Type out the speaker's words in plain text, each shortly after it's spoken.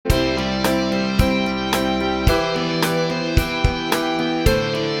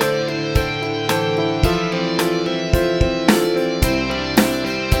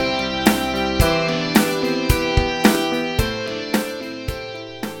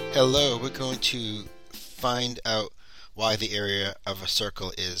Hello, we're going to find out why the area of a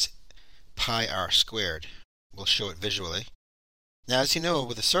circle is pi r squared. We'll show it visually. Now, as you know,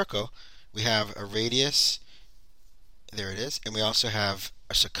 with a circle, we have a radius, there it is, and we also have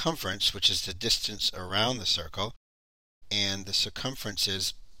a circumference, which is the distance around the circle, and the circumference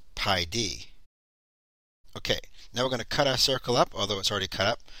is pi d. Okay, now we're going to cut our circle up, although it's already cut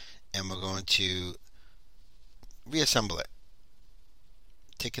up, and we're going to reassemble it.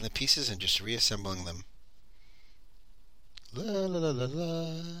 Taking the pieces and just reassembling them. La la la la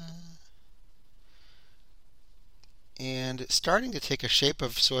la. And it's starting to take a shape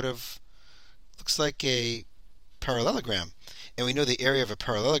of sort of, looks like a parallelogram. And we know the area of a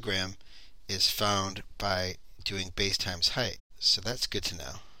parallelogram is found by doing base times height. So that's good to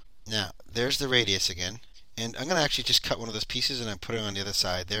know. Now, there's the radius again. And I'm going to actually just cut one of those pieces and I put it on the other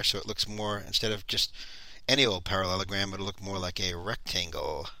side there so it looks more, instead of just any old parallelogram, it'll look more like a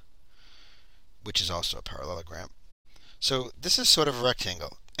rectangle, which is also a parallelogram. So this is sort of a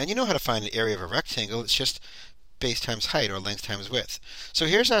rectangle. And you know how to find the area of a rectangle. It's just base times height, or length times width. So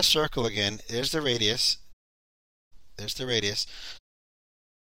here's our circle again. There's the radius. There's the radius.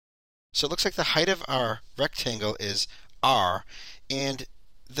 So it looks like the height of our rectangle is r, and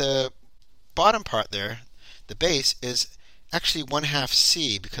the bottom part there, the base, is actually 1/2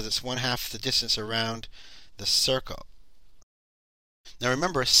 c, because it's 1/2 the distance around the circle. Now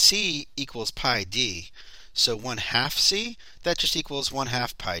remember, c equals pi d, so 1/2 c, that just equals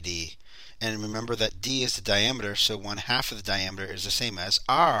 1/2 pi d. And remember that d is the diameter, so 1/2 of the diameter is the same as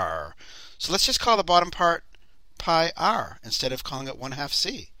r. So let's just call the bottom part pi r instead of calling it 1/2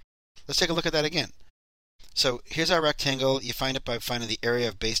 c. Let's take a look at that again. So here's our rectangle. You find it by finding the area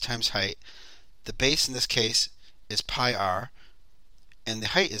of base times height. The base in this case is pi r, and the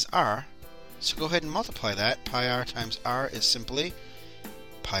height is r. So go ahead and multiply that. Pi r times r is simply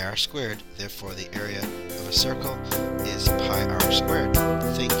pi r squared. Therefore, the area of a circle is pi r squared.